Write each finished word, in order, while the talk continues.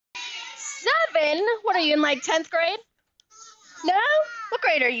11? What are you in, like 10th grade? No? What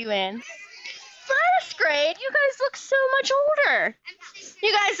grade are you in? First grade? You guys look so much older.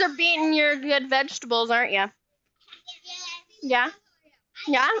 You guys are beating your good vegetables, aren't you? Yeah?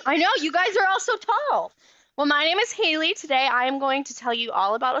 Yeah, I know. You guys are all so tall. Well, my name is Haley. Today I am going to tell you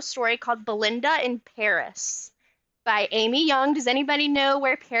all about a story called Belinda in Paris by Amy Young. Does anybody know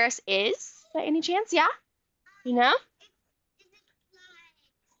where Paris is by any chance? Yeah? You know?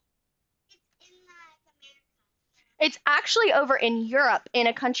 It's actually over in Europe in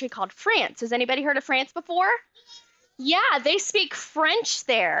a country called France. Has anybody heard of France before? Yeah, they speak French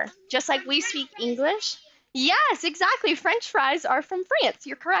there, just like we speak English. Yes, exactly. French fries are from France.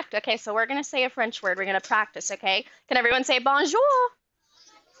 You're correct. Okay, so we're going to say a French word. We're going to practice, okay? Can everyone say bonjour?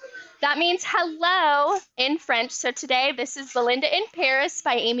 That means hello in French. So today, this is Belinda in Paris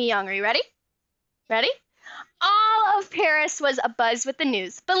by Amy Young. Are you ready? Ready? All of Paris was abuzz with the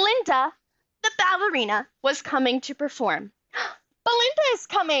news. Belinda, the ballerina, was coming to perform. Belinda is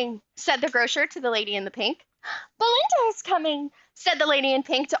coming, said the grocer to the lady in the pink. Belinda is coming, said the lady in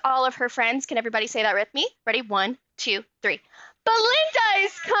pink to all of her friends. Can everybody say that with me? Ready? 1, 2, 3. Belinda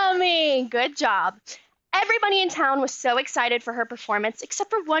is coming! Good job. Everybody in town was so excited for her performance, except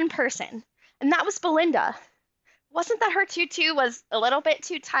for one person, and that was Belinda. It wasn't that her tutu was a little bit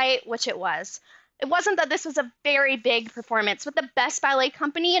too tight, which it was. It wasn't that this was a very big performance with the best ballet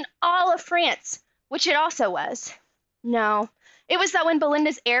company in all of France, which it also was. No. It was that when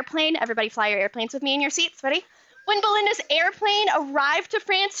Belinda's airplane, everybody fly your airplanes with me in your seats, ready? When Belinda's airplane arrived to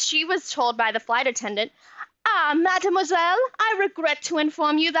France, she was told by the flight attendant, "Ah, mademoiselle, I regret to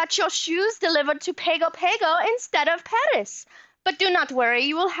inform you that your shoes delivered to Pago Pago instead of Paris. But do not worry,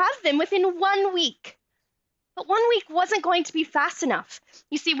 you will have them within 1 week." But 1 week wasn't going to be fast enough.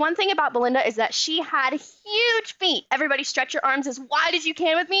 You see, one thing about Belinda is that she had huge feet. Everybody stretch your arms as wide as you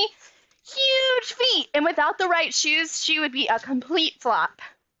can with me. Huge feet, and without the right shoes, she would be a complete flop.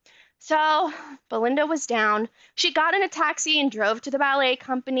 So Belinda was down. She got in a taxi and drove to the ballet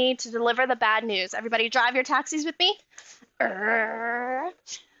company to deliver the bad news. Everybody drive your taxis with me?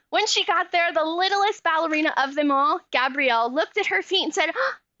 When she got there, the littlest ballerina of them all, Gabrielle, looked at her feet and said,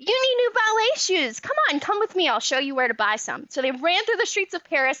 "Oh, you need new ballet shoes. Come on, come with me. I'll show you where to buy some." So they ran through the streets of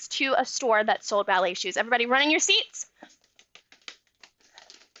Paris to a store that sold ballet shoes. Everybody running your seats?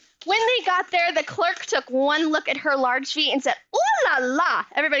 When they got there, the clerk took one look at her large feet and said, "Ooh la la."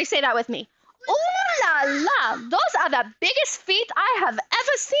 Everybody say that with me. "Ooh la la. Those are the biggest feet I have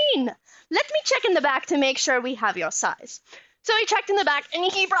ever seen. Let me check in the back to make sure we have your size." So he checked in the back, and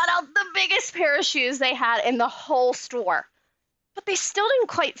he brought out the biggest pair of shoes they had in the whole store. But they still didn't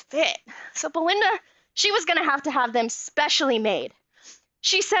quite fit. So Belinda, she was going to have them specially made.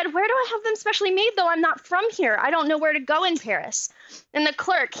 She said, "Where do I have them specially made, though? I'm not from here. I don't know where to go in Paris." And the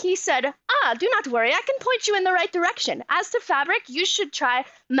clerk, he said, "Ah, do not worry. I can point you in the right direction. As to fabric, you should try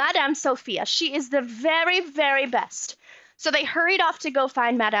Madame Sophia. She is the very, very best." So they hurried off to go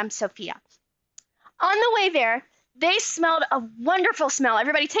find Madame Sophia. On the way there, they smelled a wonderful smell.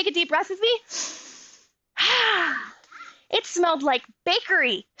 Everybody take a deep breath with me. It smelled like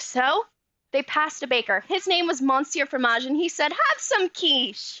bakery. So they passed a baker. His name was Monsieur Fromage, and he said, "Have some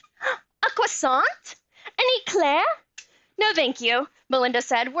quiche." "A croissant? An eclair?" "No, thank you," Belinda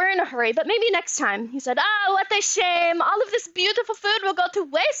said. "We're in a hurry, but maybe next time." He said, "Ah, what a shame. All of this beautiful food will go to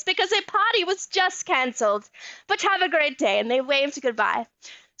waste because a party was just canceled. But have a great day," and they waved goodbye.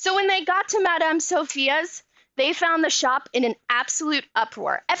 So when they got to Madame Sophia's, they found the shop in an absolute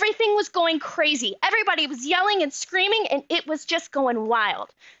uproar. Everything was going crazy. Everybody was yelling and screaming, and it was just going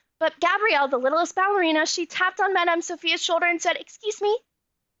wild. But Gabrielle, the littlest ballerina, she tapped on Madame Sophia's shoulder and said, "Excuse me,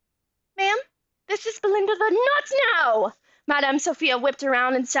 ma'am, this is Belinda the Not now." Madame Sophia whipped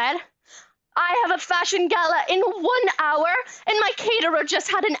around and said, "I have a fashion gala in 1 hour, and my caterer just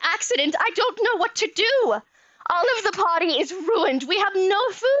had an accident. I don't know what to do. All of the party is ruined. We have no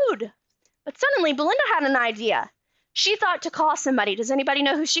food." But suddenly, Belinda had an idea. She thought to call somebody. Does anybody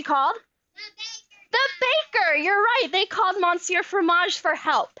know who she called? The baker. You're right. They called Monsieur Fromage for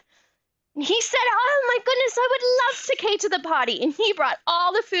help. And he said, "Oh my goodness, I would love to cater the party." And he brought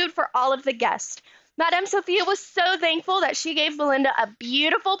all the food for all of the guests. Madame Sophia was so thankful that she gave Belinda a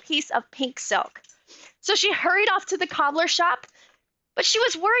beautiful piece of pink silk. So she hurried off to the cobbler shop, but she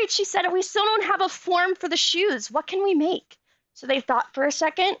was worried. She said, "We still don't have a form for the shoes. What can we make?" So they thought for a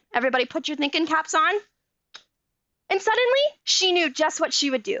second. Everybody put your thinking caps on. And suddenly, she knew just what she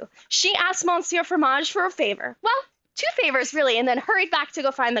would do. She asked Monsieur Fromage for a favor. Well, 2 favors, really, and then hurried back to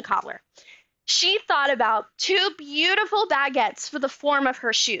go find the cobbler. She thought about 2 beautiful baguettes for the form of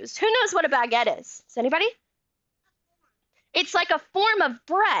her shoes. Who knows what a baguette is? Does anybody? It's like a form of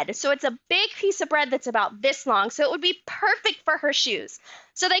bread. So it's a big piece of bread that's about this long. So it would be perfect for her shoes.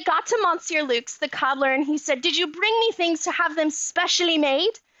 So they got to Monsieur Luke's, the cobbler, and he said, "Did you bring me things to have them specially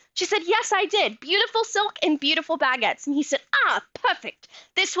made?" She said, "Yes, I did. Beautiful silk and beautiful baguettes." And he said, "Ah, perfect.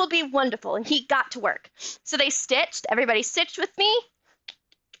 This will be wonderful." And he got to work. So they stitched. Everybody stitched with me.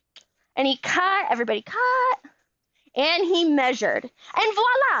 And he cut. Everybody cut. And he measured. And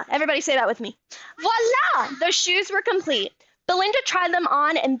voila! Everybody say that with me. Voila! The shoes were complete. Belinda tried them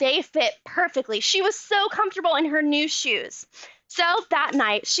on and they fit perfectly. She was so comfortable in her new shoes. So that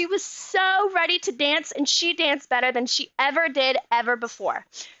night, she was so ready to dance, and she danced better than she ever did ever before.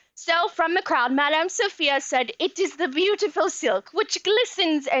 So from the crowd, Madame Sophia said, "It is the beautiful silk which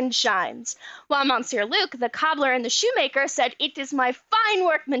glistens and shines." While Monsieur Luke, the cobbler and the shoemaker, said, "It is my fine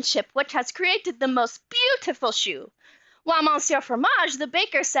workmanship which has created the most beautiful shoe." While Monsieur Fromage, the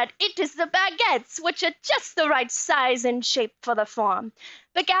baker, said, "It is the baguettes which are just the right size and shape for the form."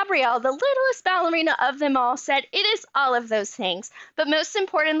 But Gabrielle, the littlest ballerina of them all, said, "It is all of those things. But most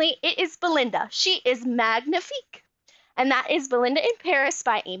importantly, it is Belinda. She is magnifique." And that is Belinda in Paris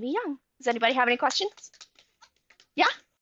by Amy Young. Does anybody have any questions? Yeah?